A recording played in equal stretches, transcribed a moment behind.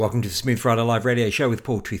Welcome to the Smooth Friday Live Radio Show with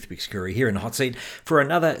Paul Toothpick Scurry here in the hot seat for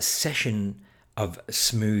another session of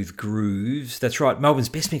smooth grooves. That's right, Melbourne's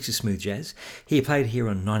best mix of smooth jazz. He played here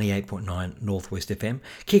on 98.9 Northwest FM.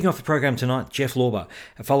 Kicking off the program tonight, Jeff Lorber,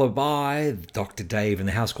 followed by Dr. Dave and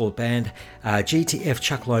the House Called Band, GTF,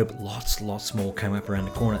 Chuck Loeb, lots more came up around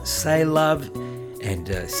the corner. Say love and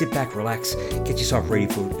sit back, relax, get yourself ready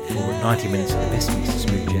for 90 minutes of the best mix of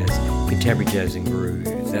smooth jazz, contemporary jazz and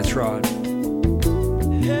grooves. That's right.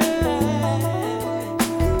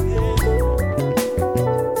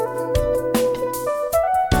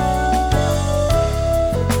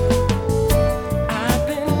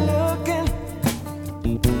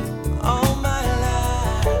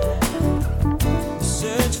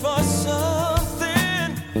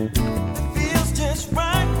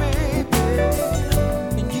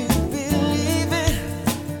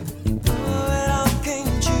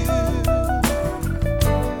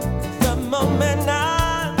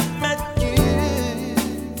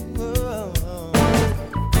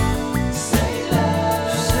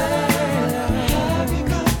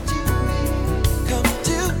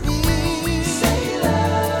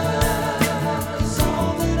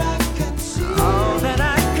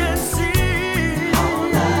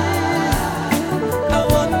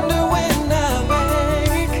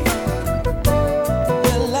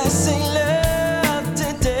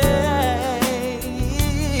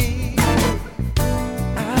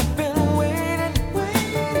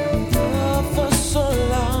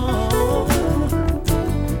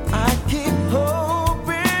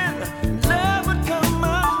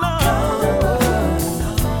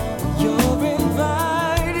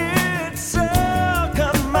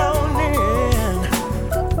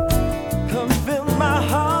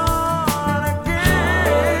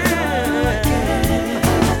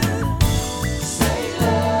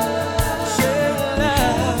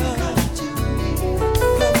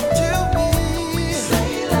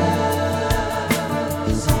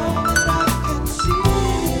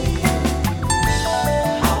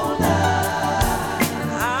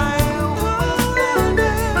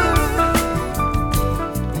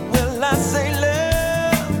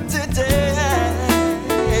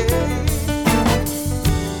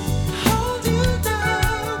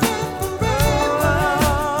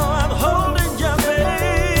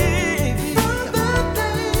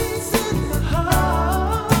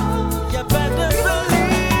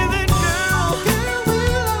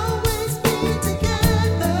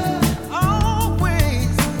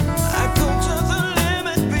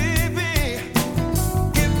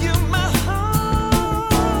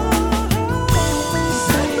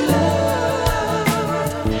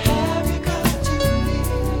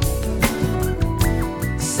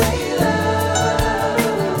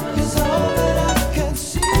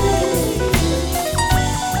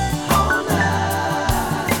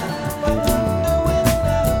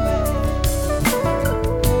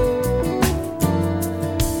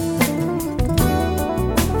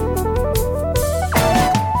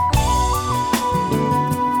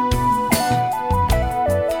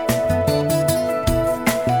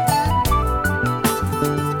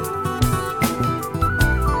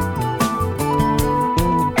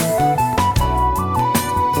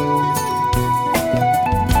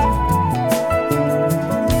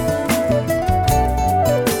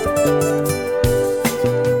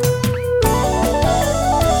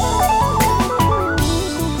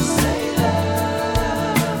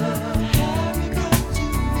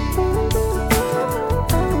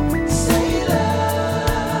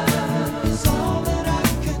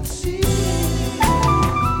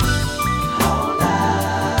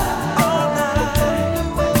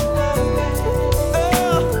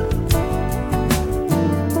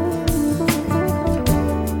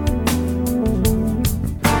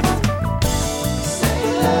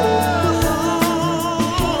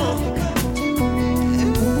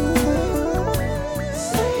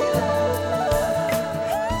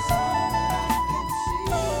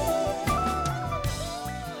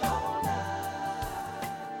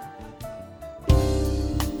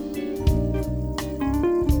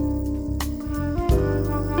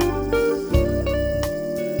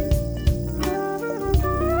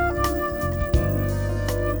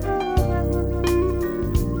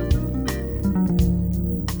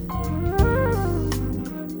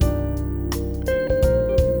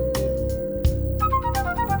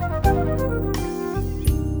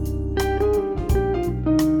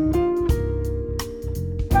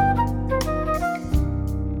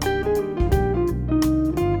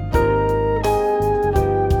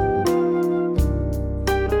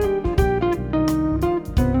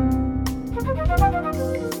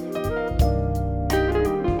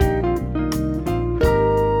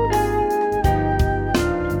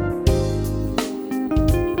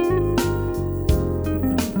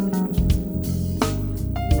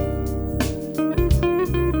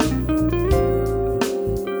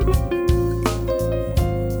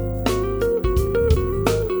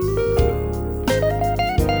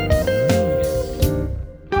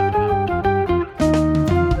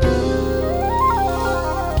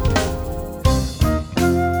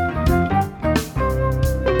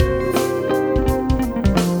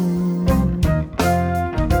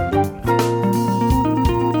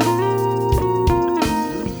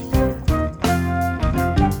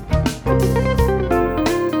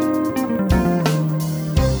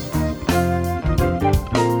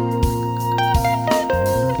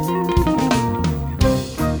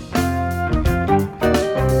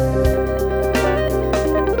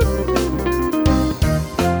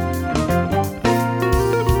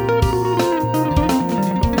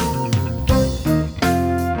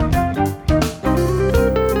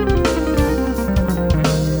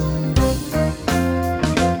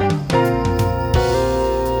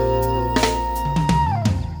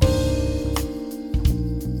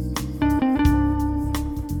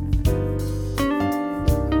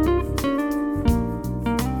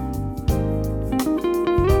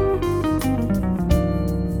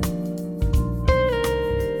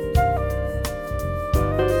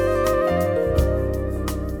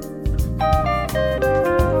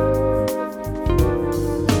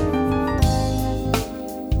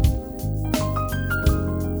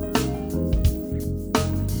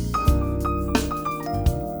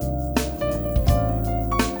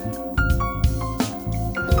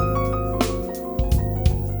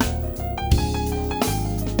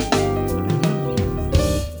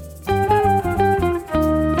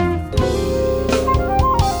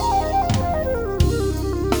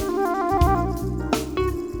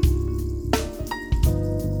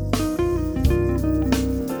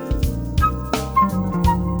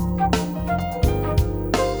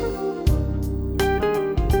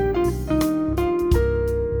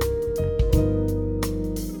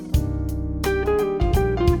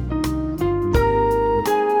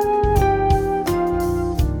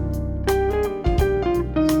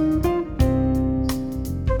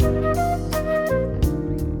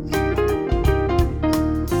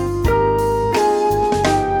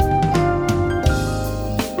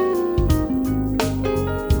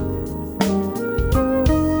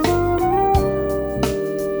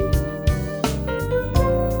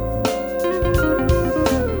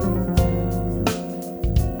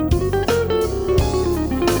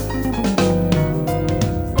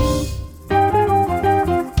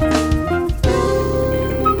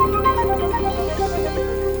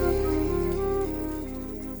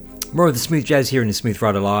 More of the smooth jazz here in the Smooth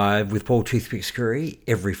Friday Live with Paul Toothpick Scurry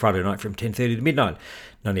every Friday night from 10:30 to midnight.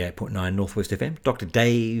 98.9 Northwest FM. Dr.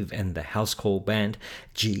 Dave and the House Call Band,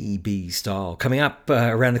 GB Style. Coming up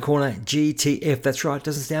around the corner, GTF. That's right,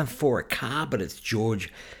 doesn't stand for a car, but it's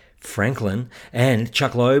George Franklin and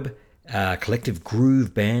Chuck Loeb, Collective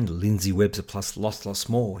Groove Band, Lindsay Webster, plus lots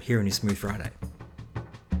more here in your Smooth Friday.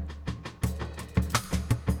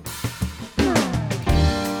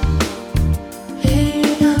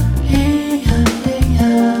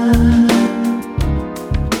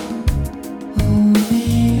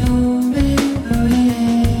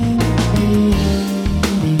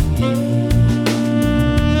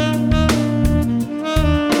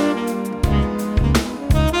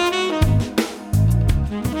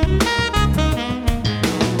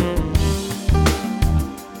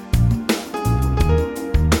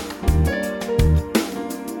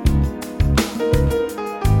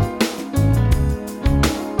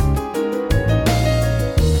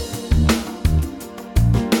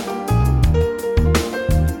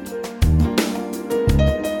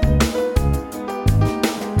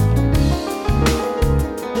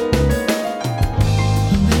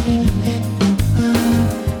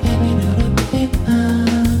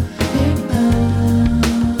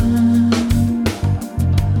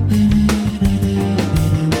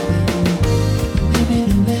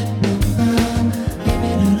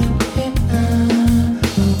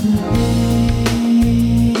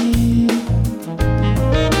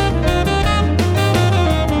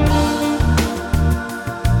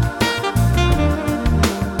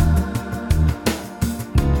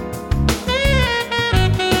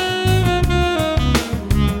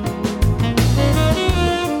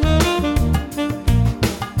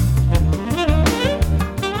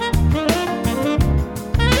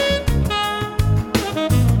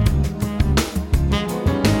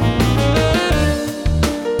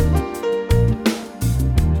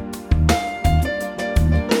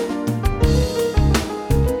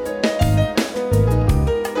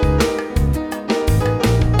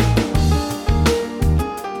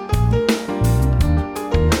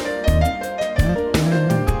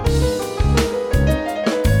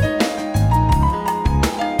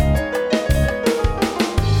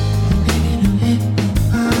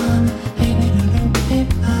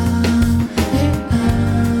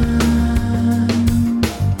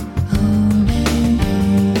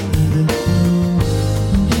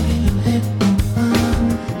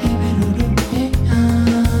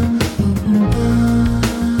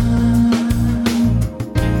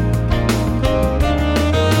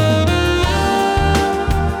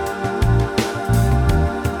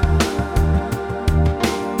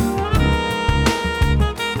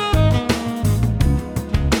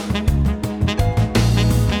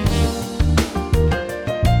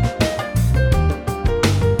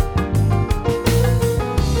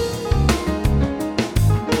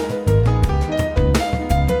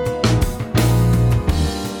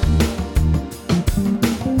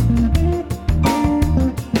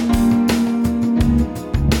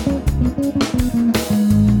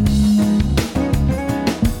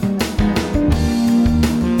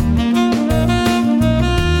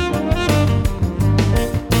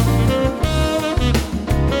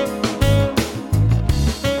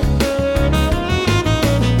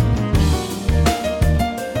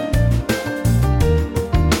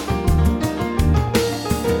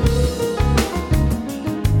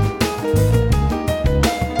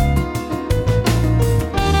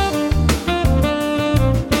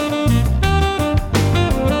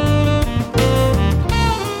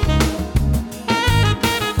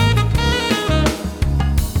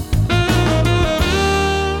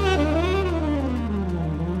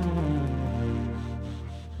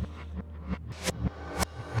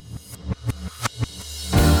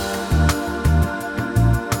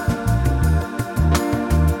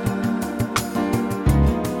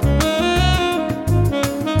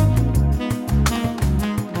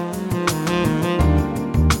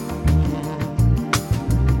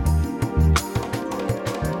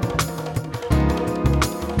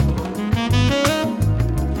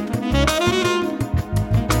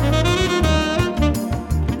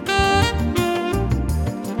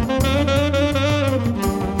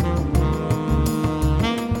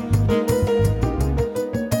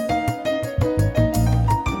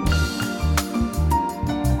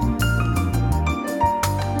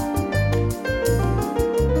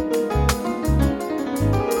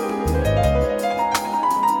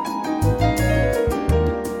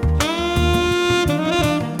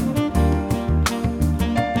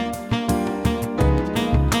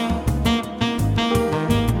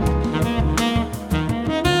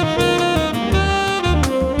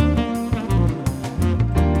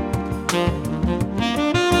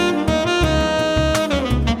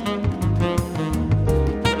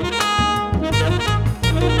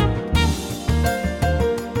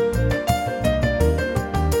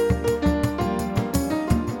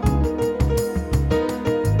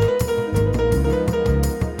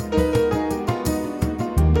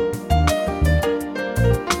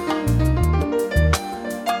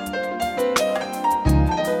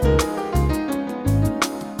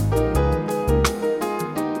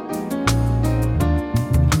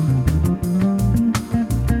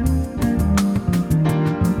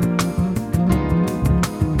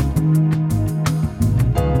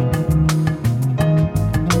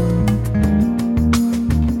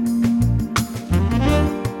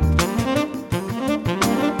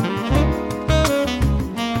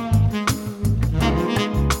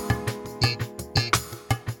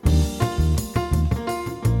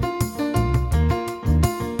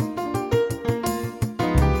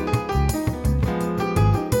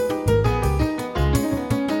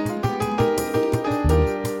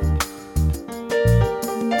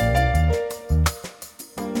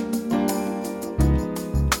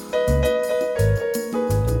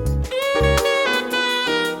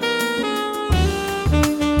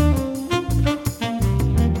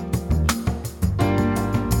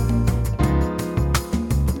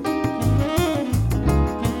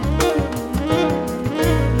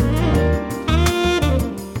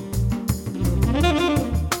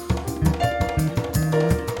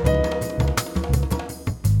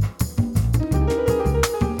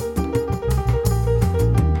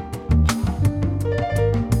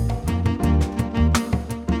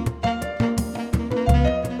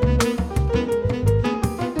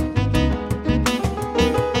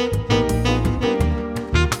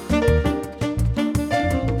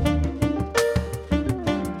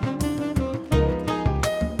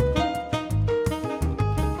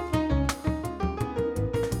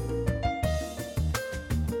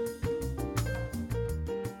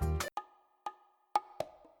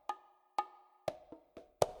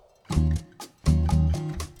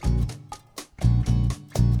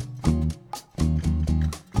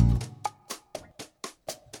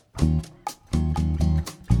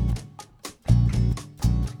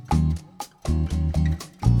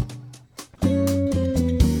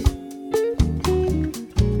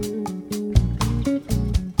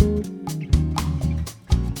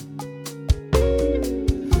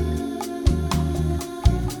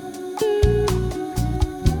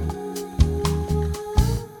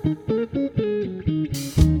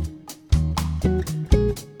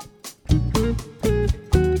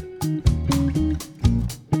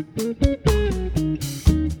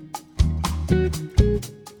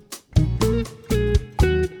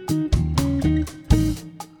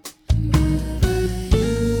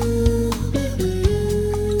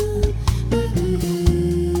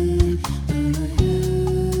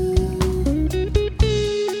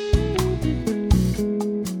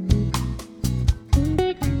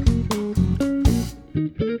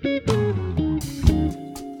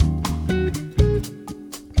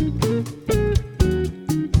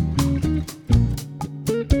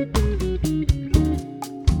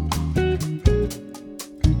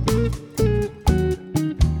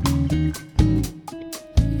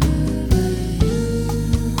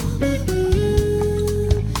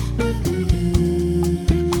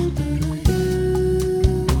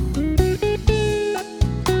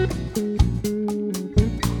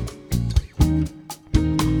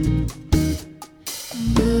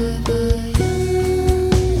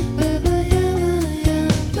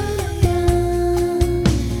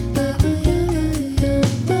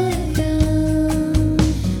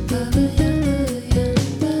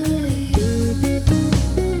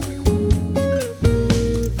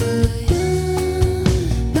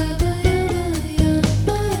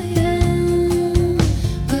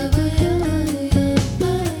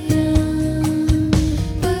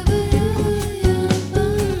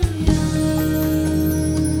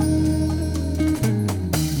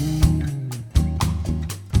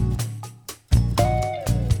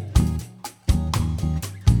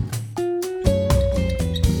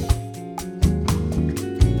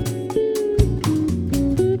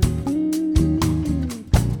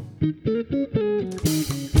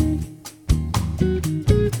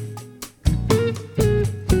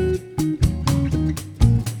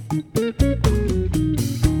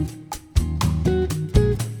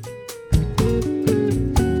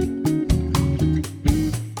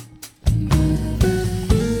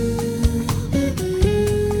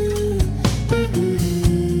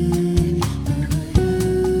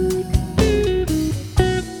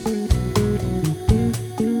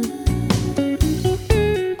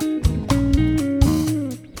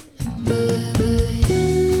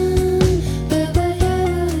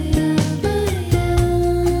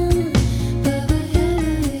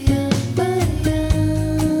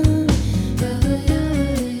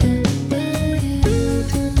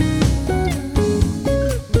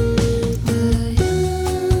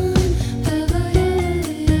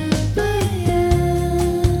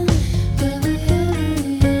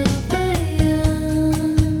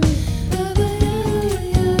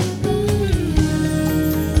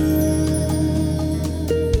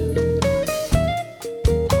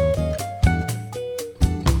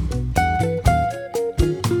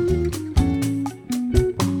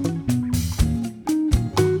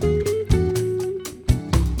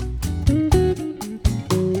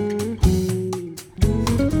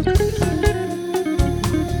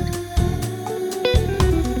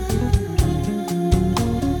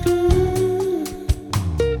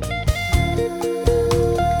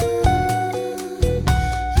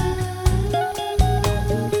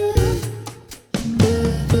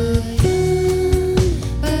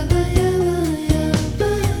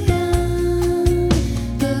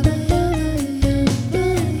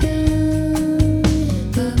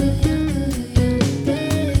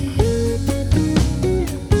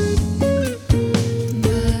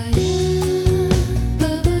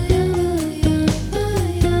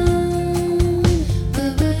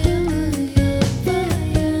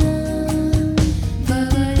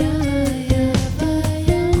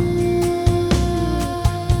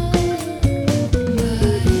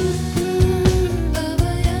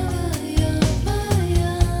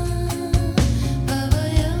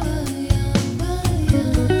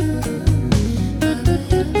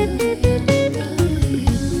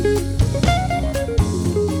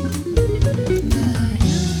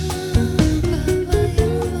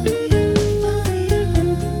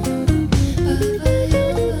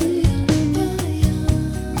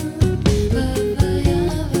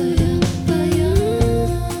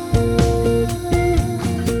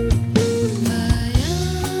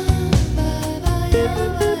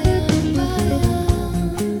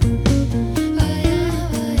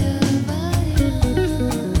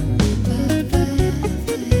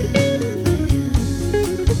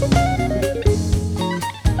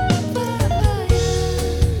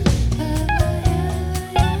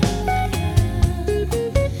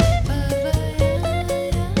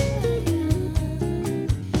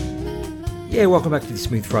 Yeah, welcome back to the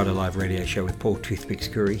Smooth Friday Live radio show with Paul Toothpicks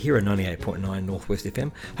Curry here at 98.9 Northwest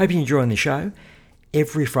FM. Hope you're enjoying the show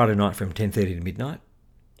every Friday night from 10:30 to midnight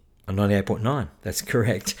on 98.9. That's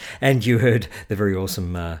correct. And you heard the very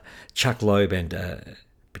awesome Chuck Loeb and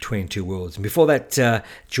Between Two Worlds. And before that,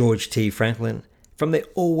 George T. Franklin from the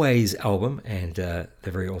Always album and the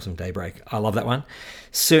very awesome Daybreak. I love that one.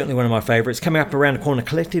 Certainly one of my favourites. Coming up around the corner,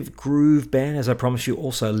 Collective Groove Band, as I promised you,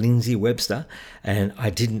 also Lindsay Webster, and I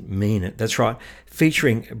didn't mean it. That's right,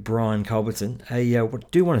 featuring Brian Culbertson. I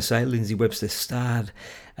do want to say Lindsay Webster starred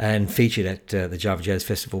and featured at the Java Jazz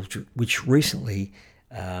Festival, which recently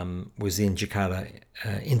was in Jakarta,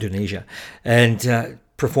 Indonesia, and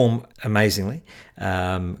perform amazingly,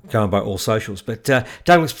 going by all socials. But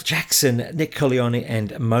Douglas Jackson, Nick Corleone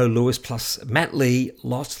and Mo Lewis, plus Matt Lee,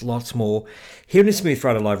 lots more here in the Smooth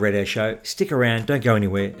Friday Live radio show. Stick around, don't go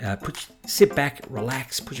anywhere. Sit back,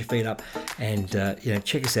 relax, put your feet up, and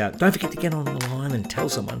check us out. Don't forget to get on the line and tell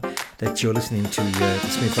someone that you're listening to the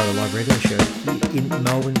Smooth Friday Live radio show here in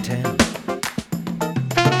Melbourne town.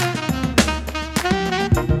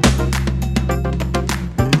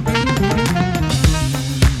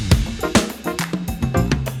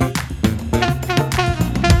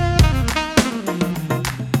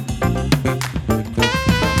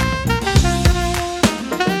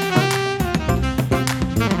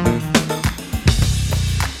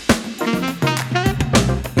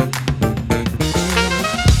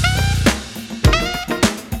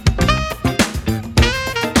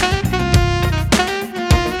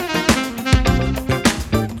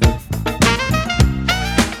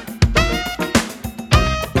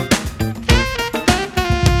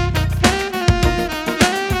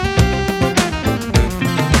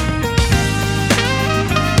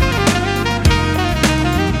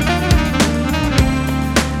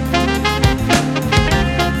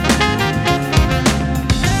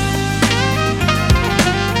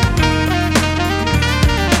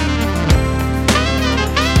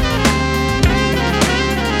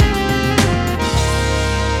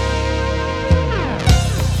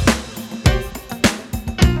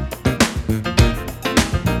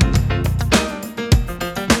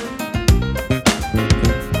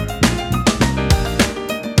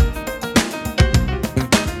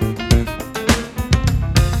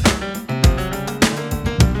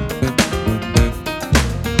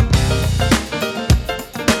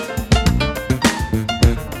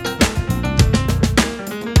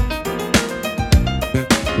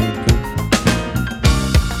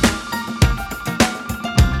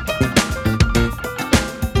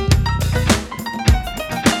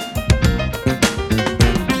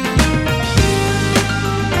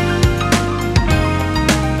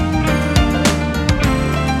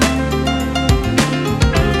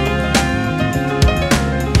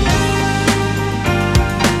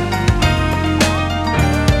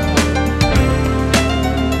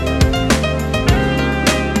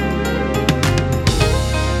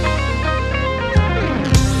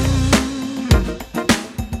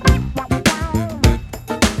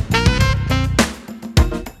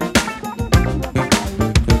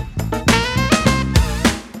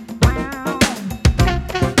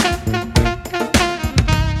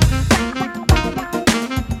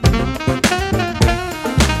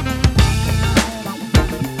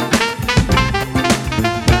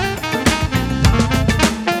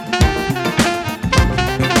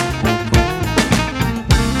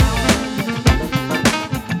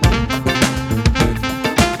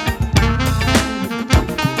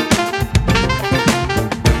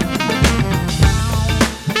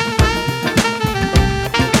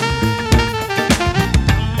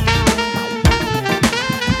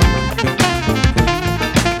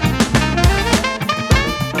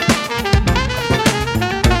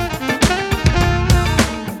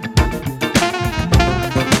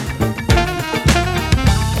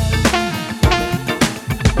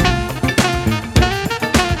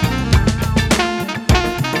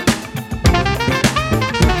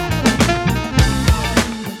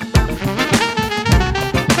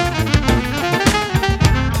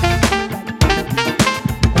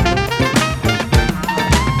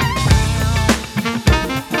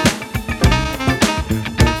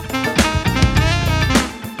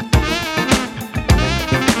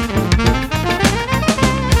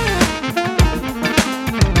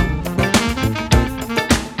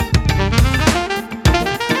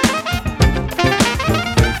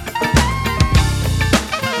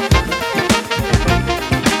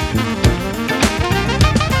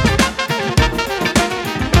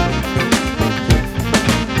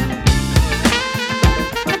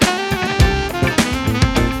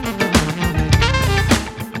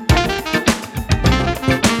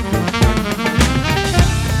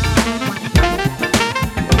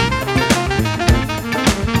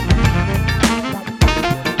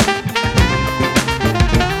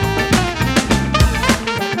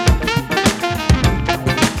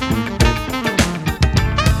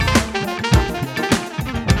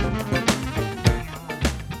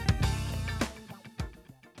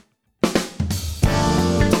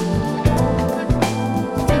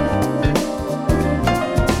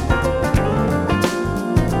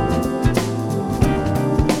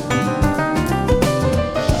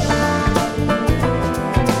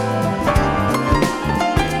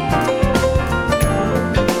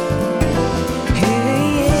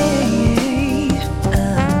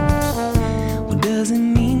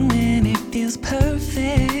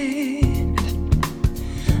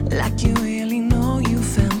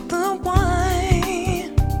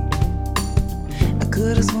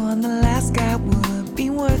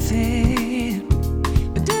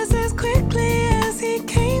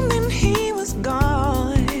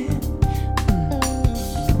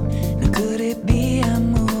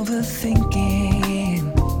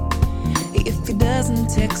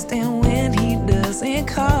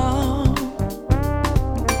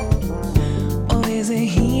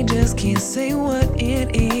 say what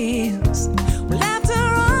it is. Well, after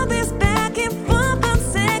all this back and forth on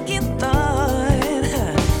second thought,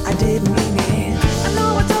 I didn't mean it. I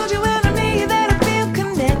know I told you when I met you that I feel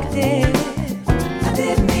connected. I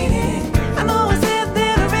didn't mean it. I know I said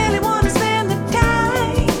that I really want to spend the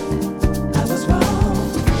time. I was wrong.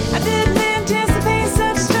 I didn't anticipate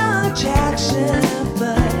such strong attraction,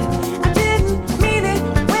 but I didn't mean it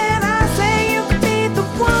when I say you could be the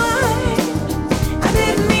one. I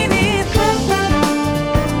didn't mean it.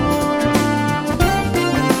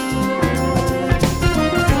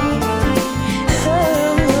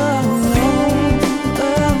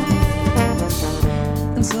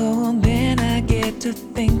 And so then I get to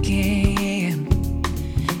thinking,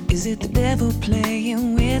 is it the devil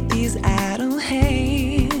playing with these idle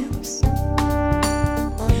hands?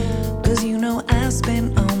 'Cause you know I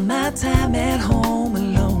spend all my time at home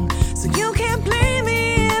alone, so you can't blame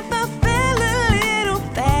me if I fell a little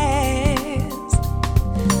fast.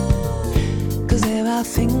 'Cause there are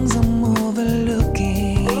things I'm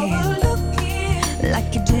overlooking,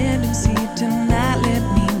 like your tendency to not let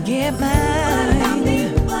me get mine.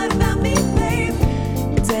 What about me, babe?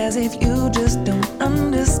 It's as if you just don't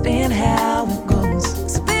understand how it goes.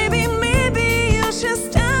 So baby, maybe you should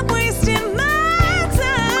stop wasting my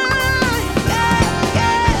time. Yeah,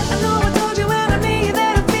 yeah. I know I told you when I met you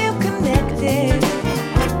that I feel connected.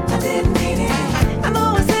 I didn't mean it. I know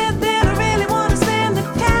I said that I really want to spend the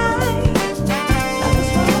time. I was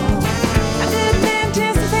wrong. I didn't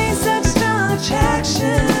anticipate such strong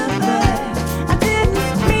attraction, but I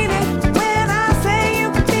didn't mean it when I say you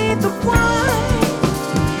could be the one.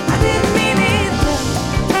 I didn't mean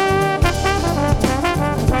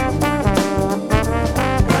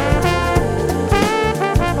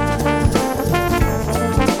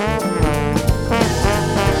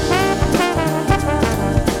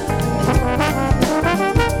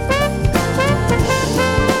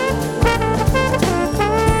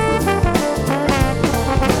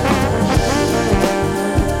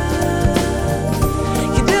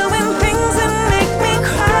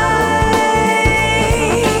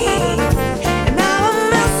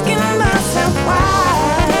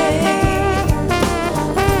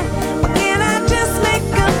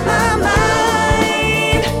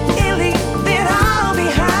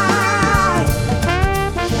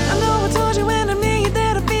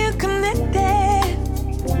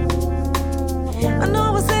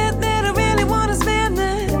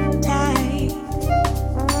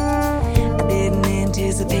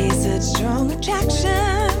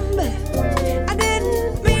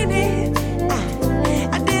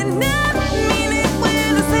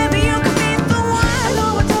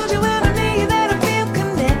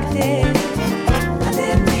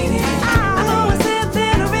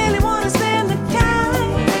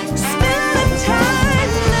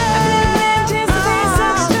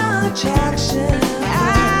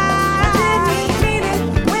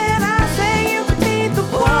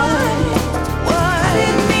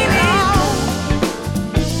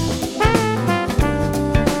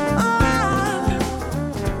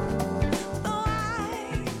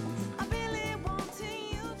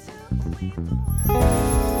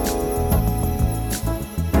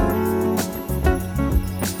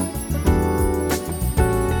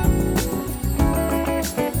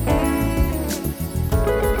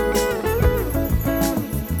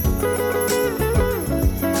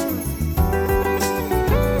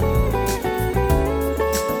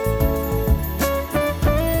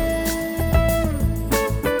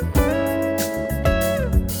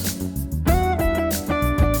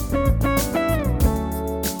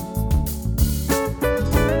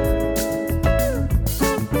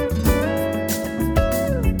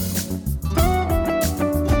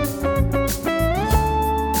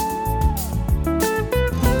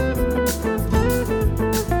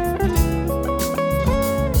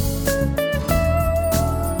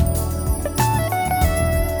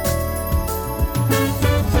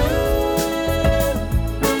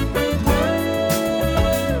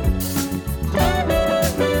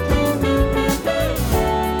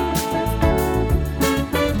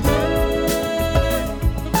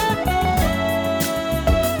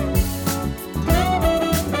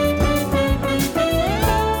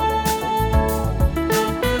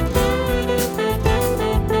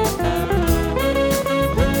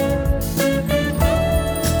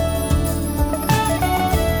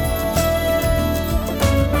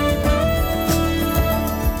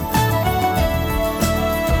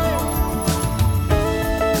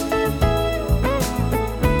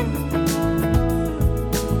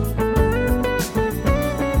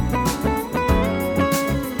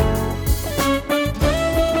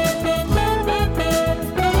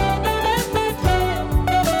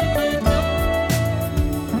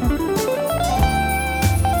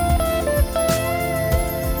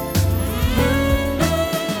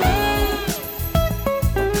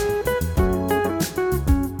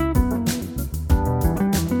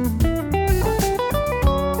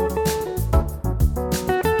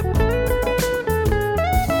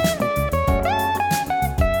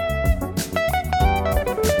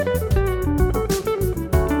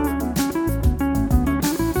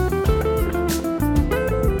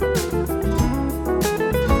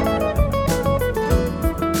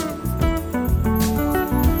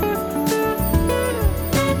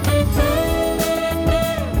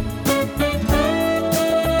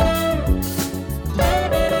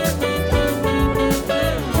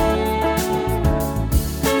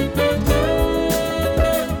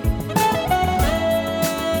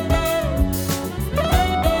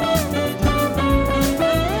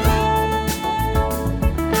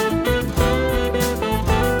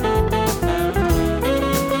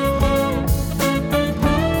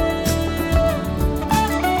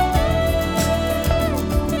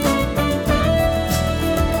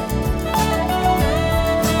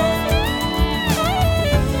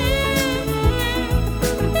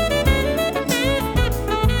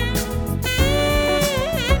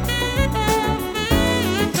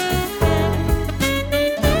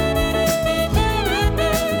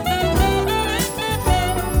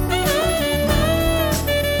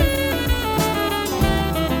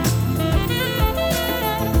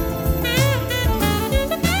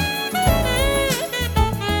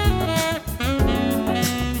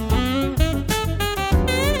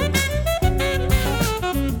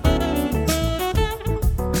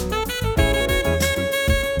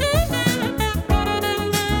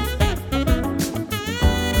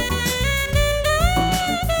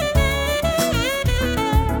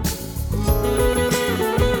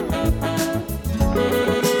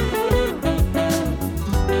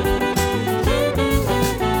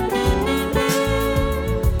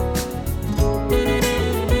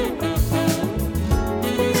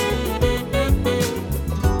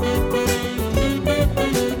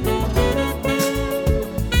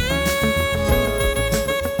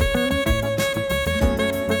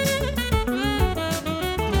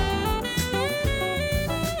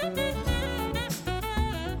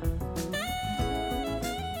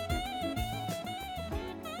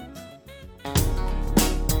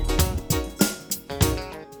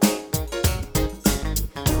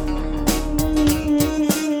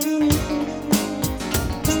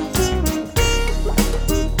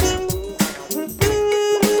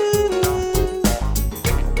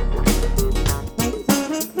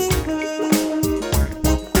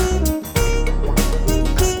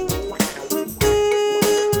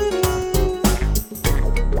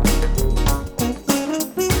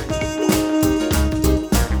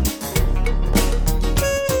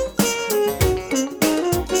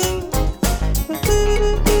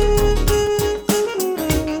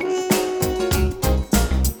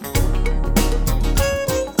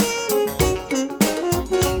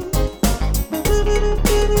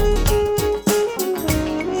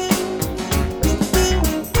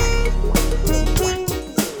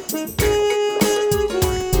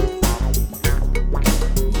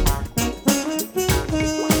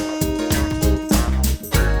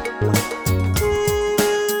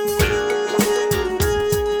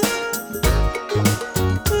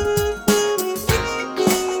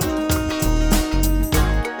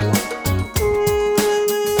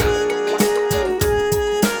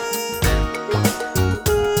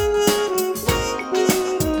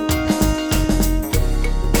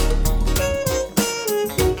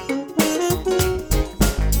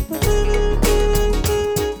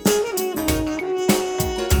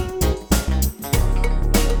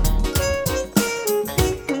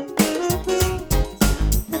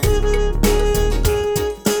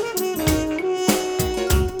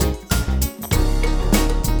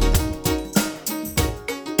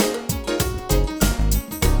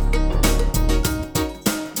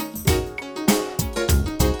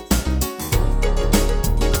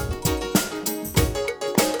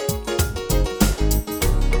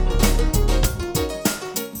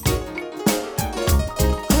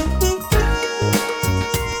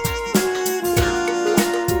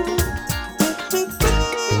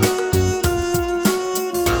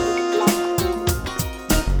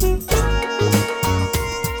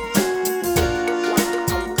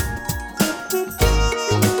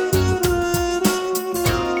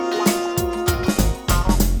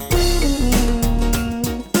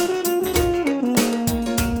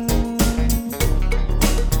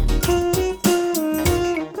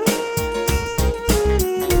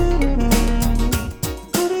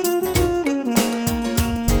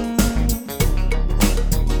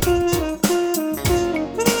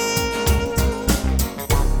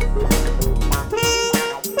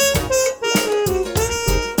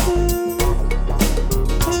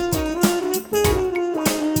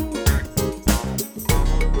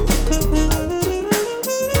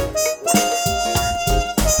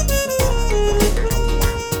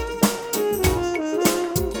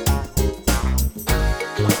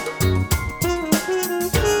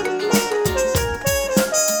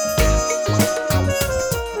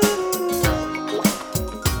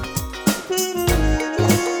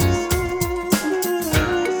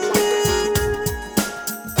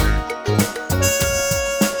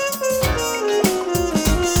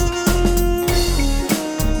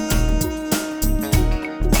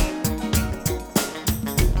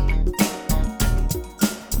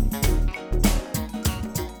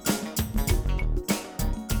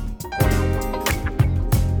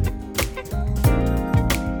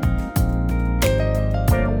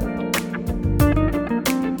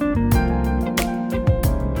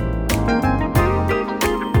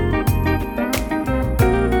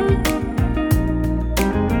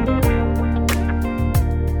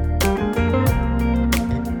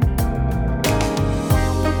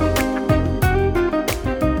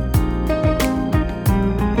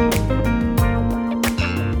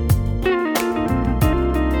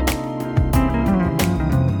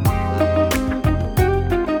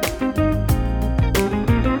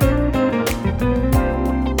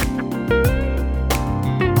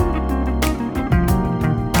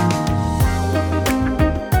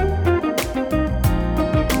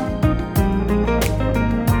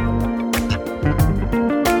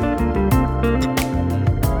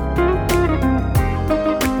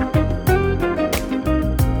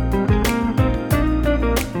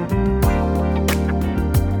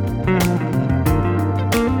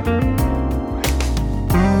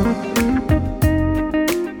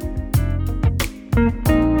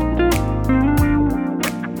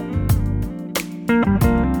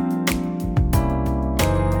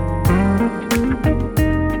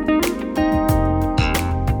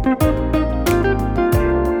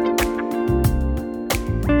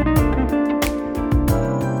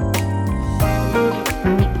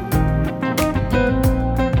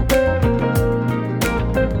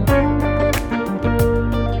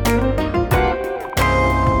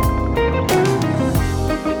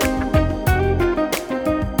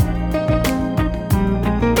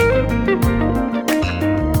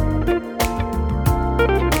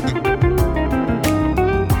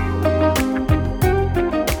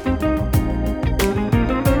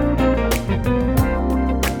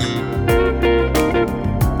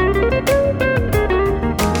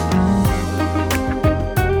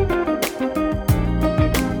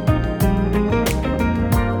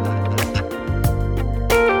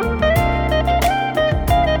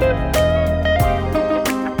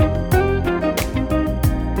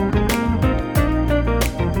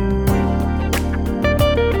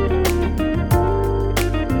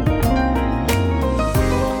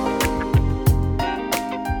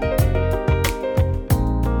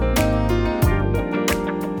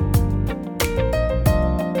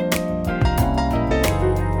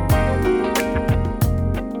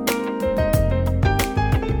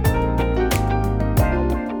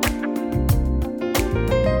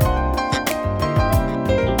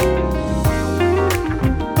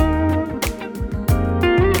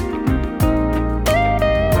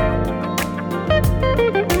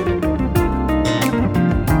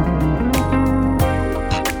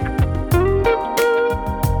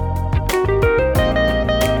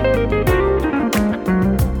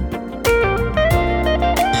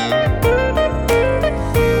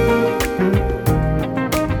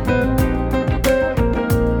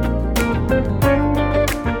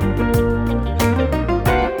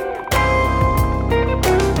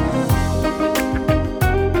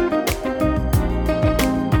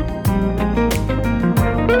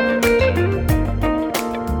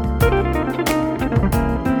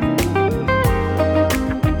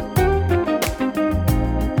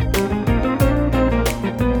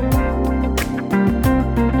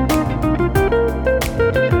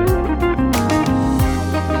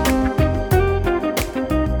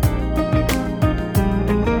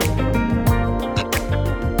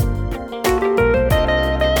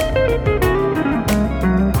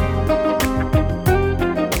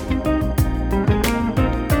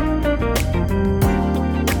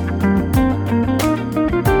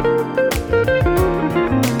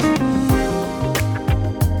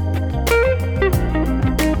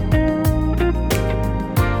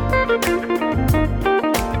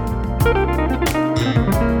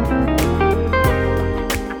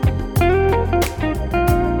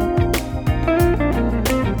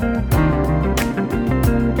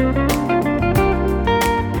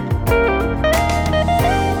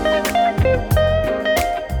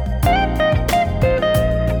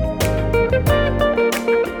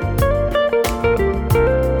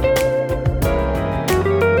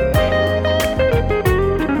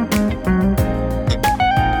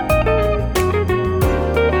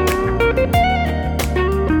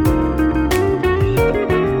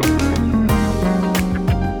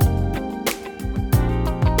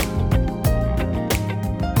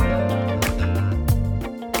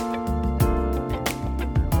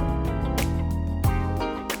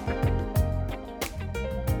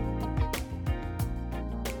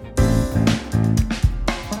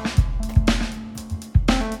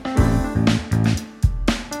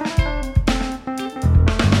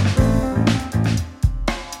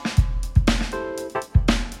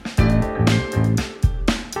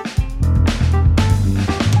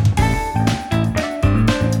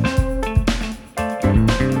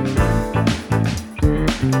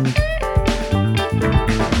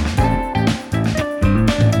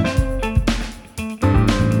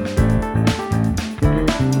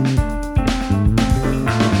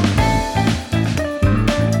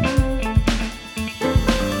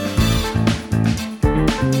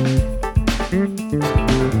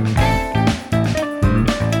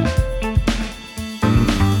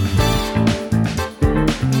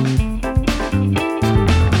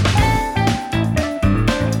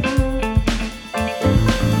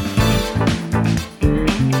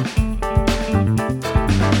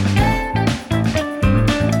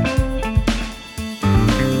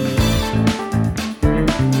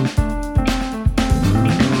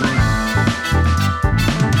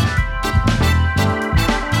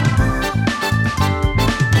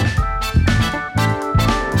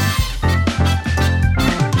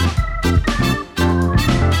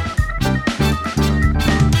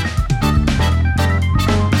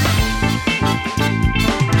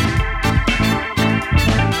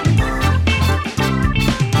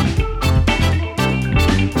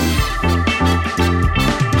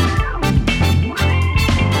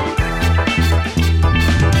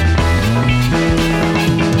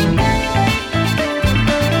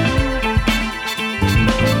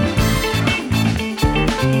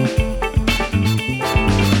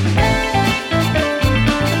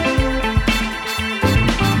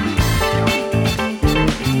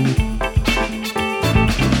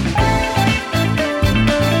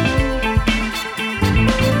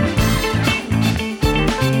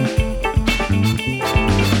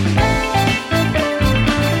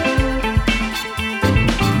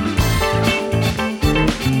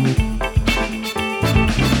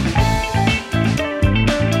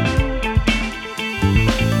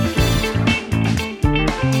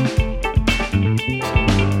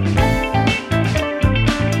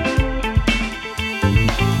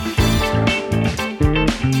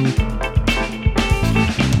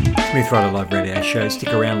Smooth Rider Live Radio Show.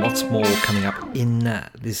 Stick around, lots more coming up in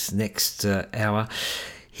this next hour.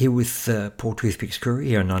 Here with Paul Toothpicks Curry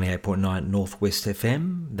here on 98.9 Northwest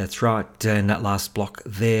FM. That's right, in that last block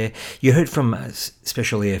there, you heard from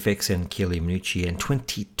Special EFX and Keely Minucci and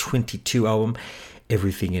 2022 album,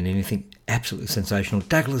 Everything and Anything. Absolutely sensational.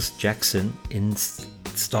 Douglas Jackson in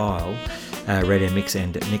style, radio mix,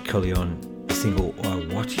 and Nick Collion single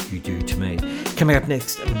What You Do To Me. Coming up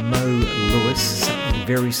next, Mo Lewis, something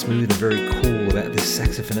very smooth and very cool about this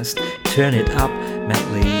saxophonist. Turn It Up,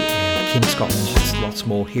 Matt Lee and Kim Scott, lots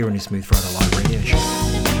more here on his Smooth Rider Live Radio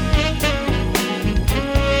Show.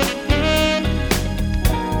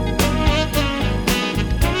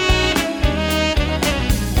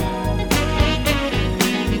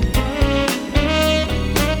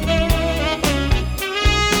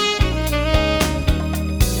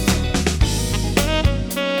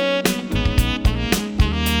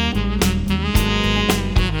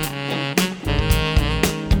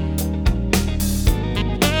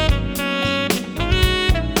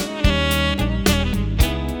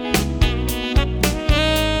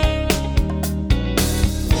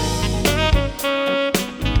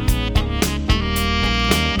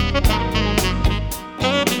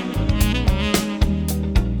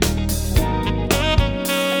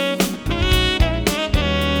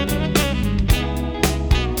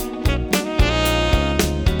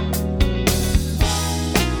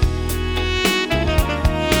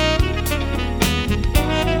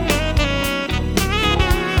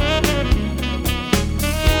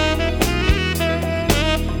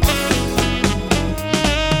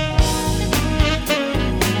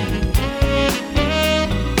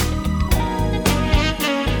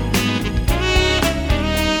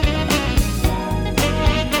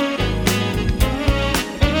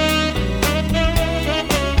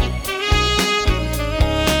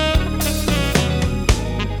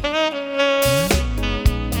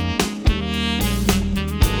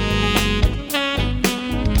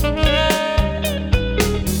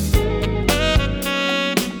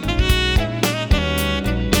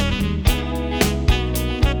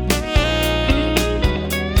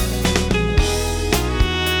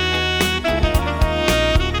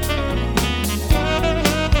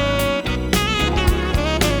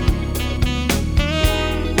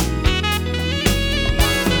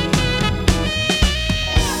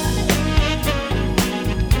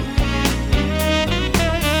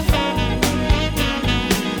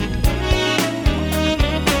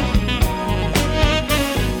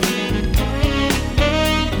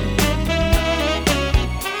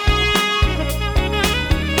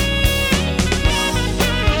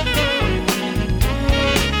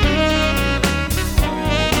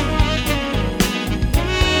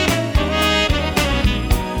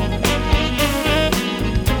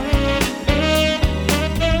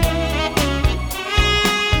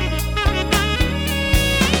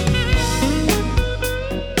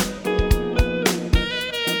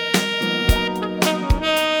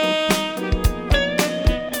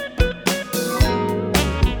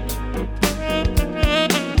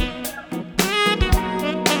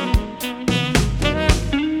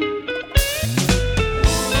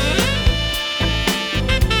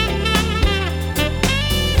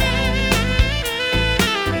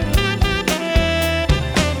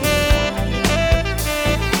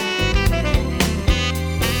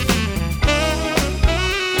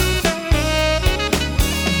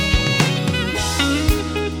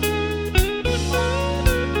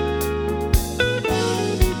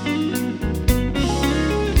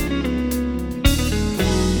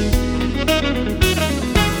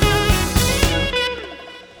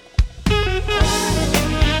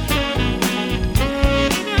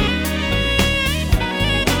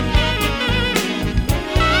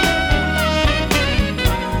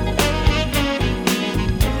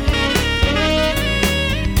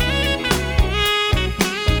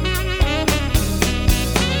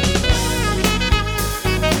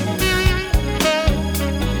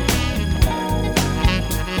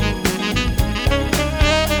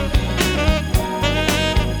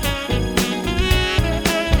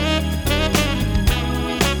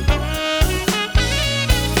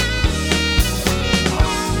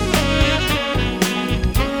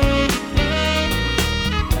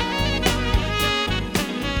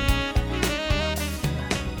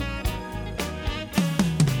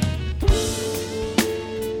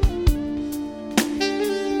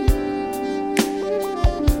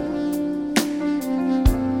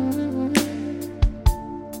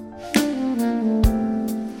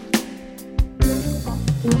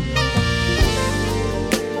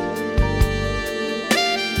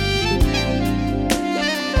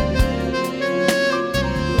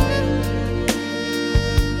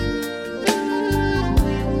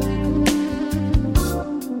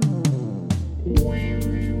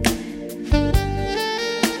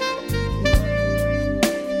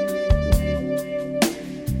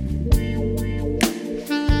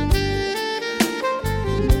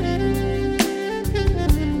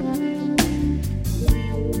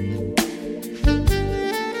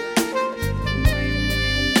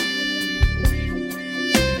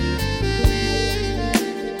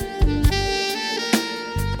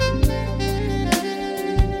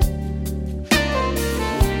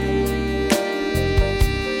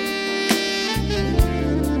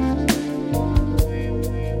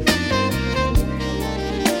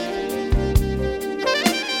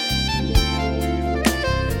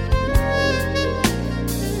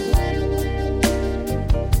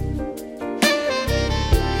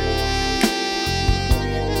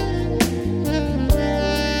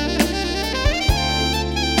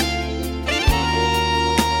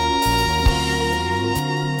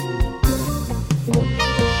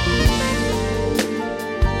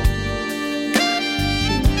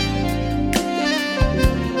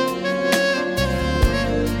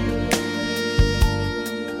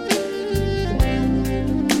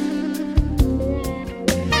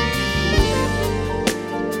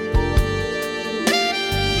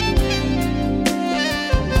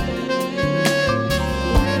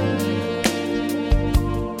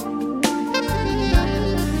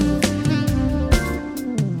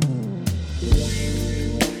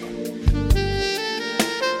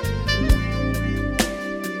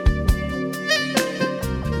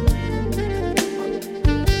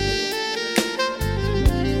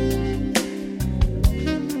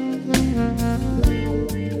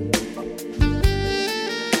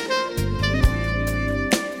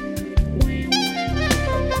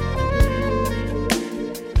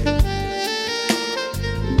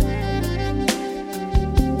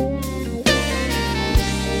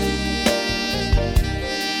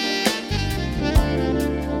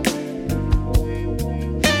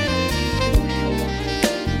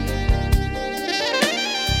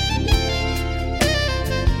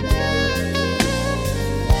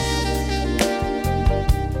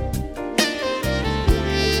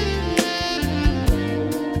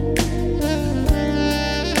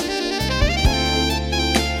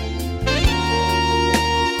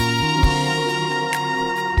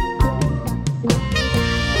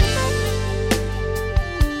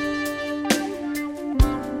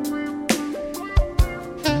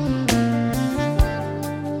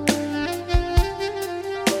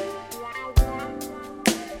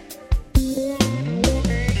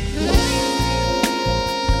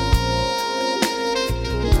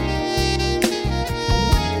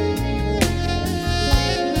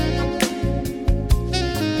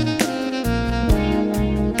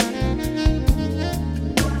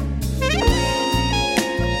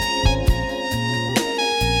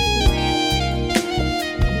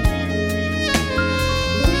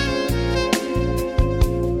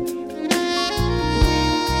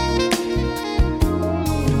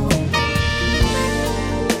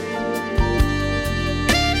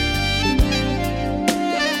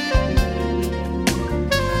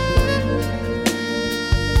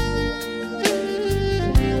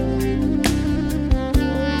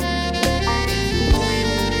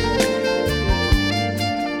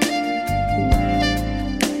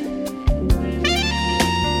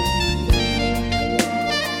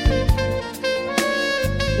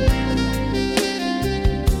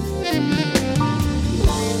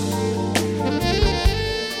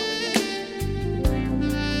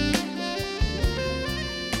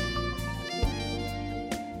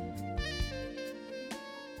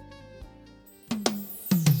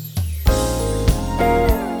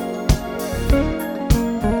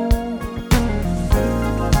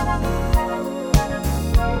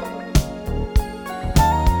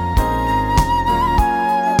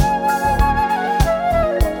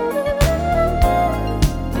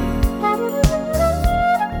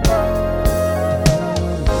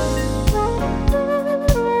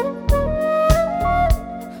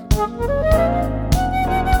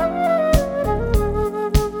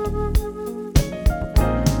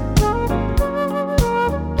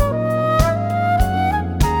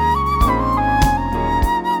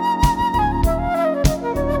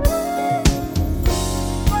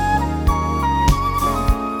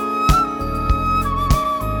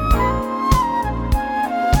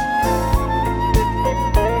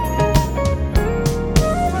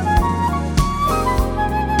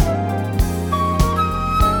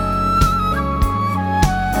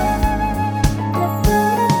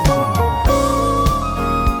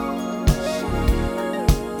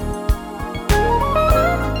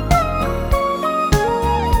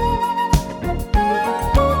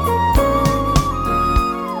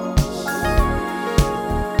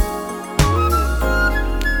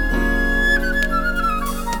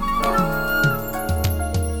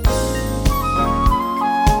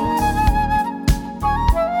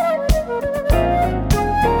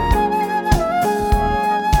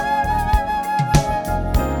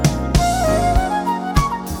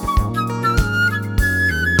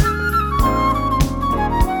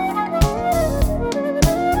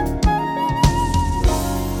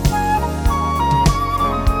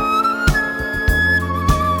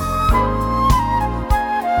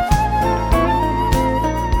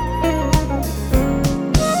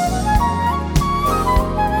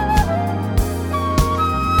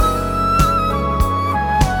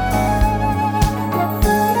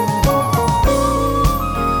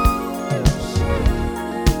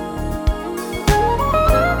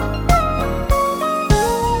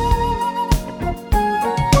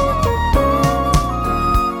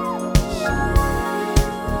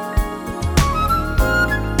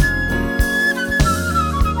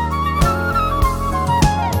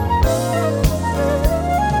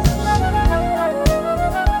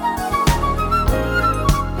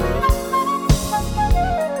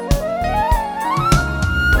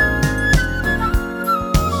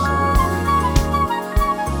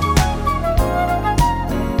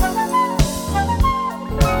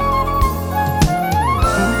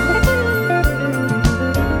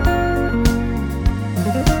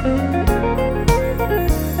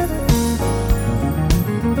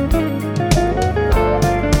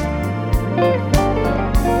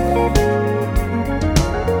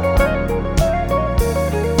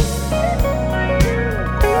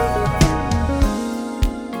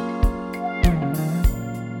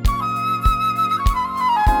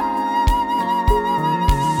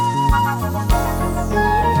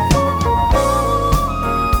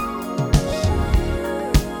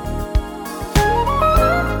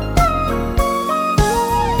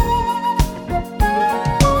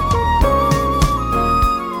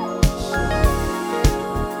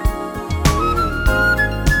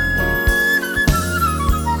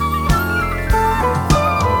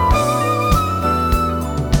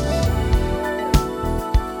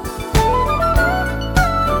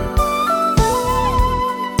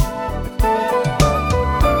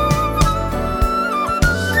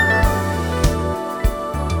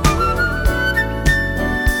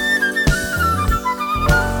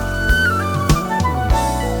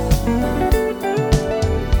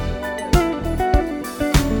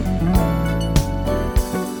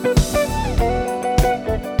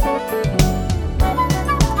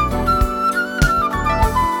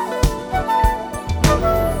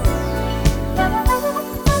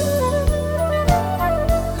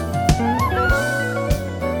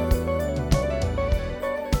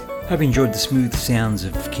 Hope you enjoyed the smooth sounds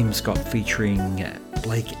of Kim Scott featuring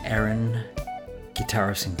Blake Aaron,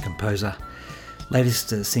 guitarist and composer.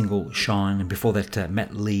 Latest single, Shine, and before that,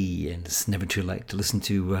 Matt Lee, and It's Never Too Late to listen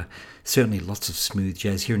to certainly lots of smooth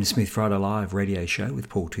jazz here in the Smooth Friday Live radio show with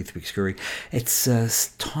Paul Toothpick Scurry.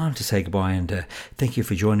 It's time to say goodbye, and thank you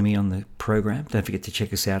for joining me on the program. Don't forget to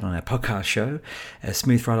check us out on our podcast show,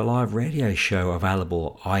 Smooth Friday Live radio show,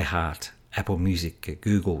 available iHeart, Apple Music,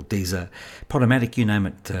 Google, Deezer, Podomatic, you name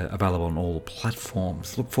it, available on all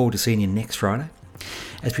platforms. Look forward to seeing you next Friday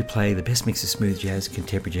as we play the best mix of smooth jazz,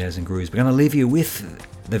 contemporary jazz and grooves. We're going to leave you with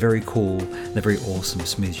the very cool, the very awesome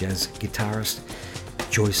smooth jazz guitarist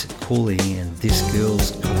Joyce Cooley, and This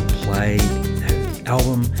Girl's Gotta Play, the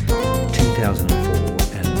album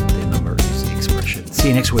 2004, and the number is Expression. See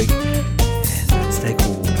you next week, and stay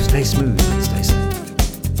cool, stay smooth, and stay safe.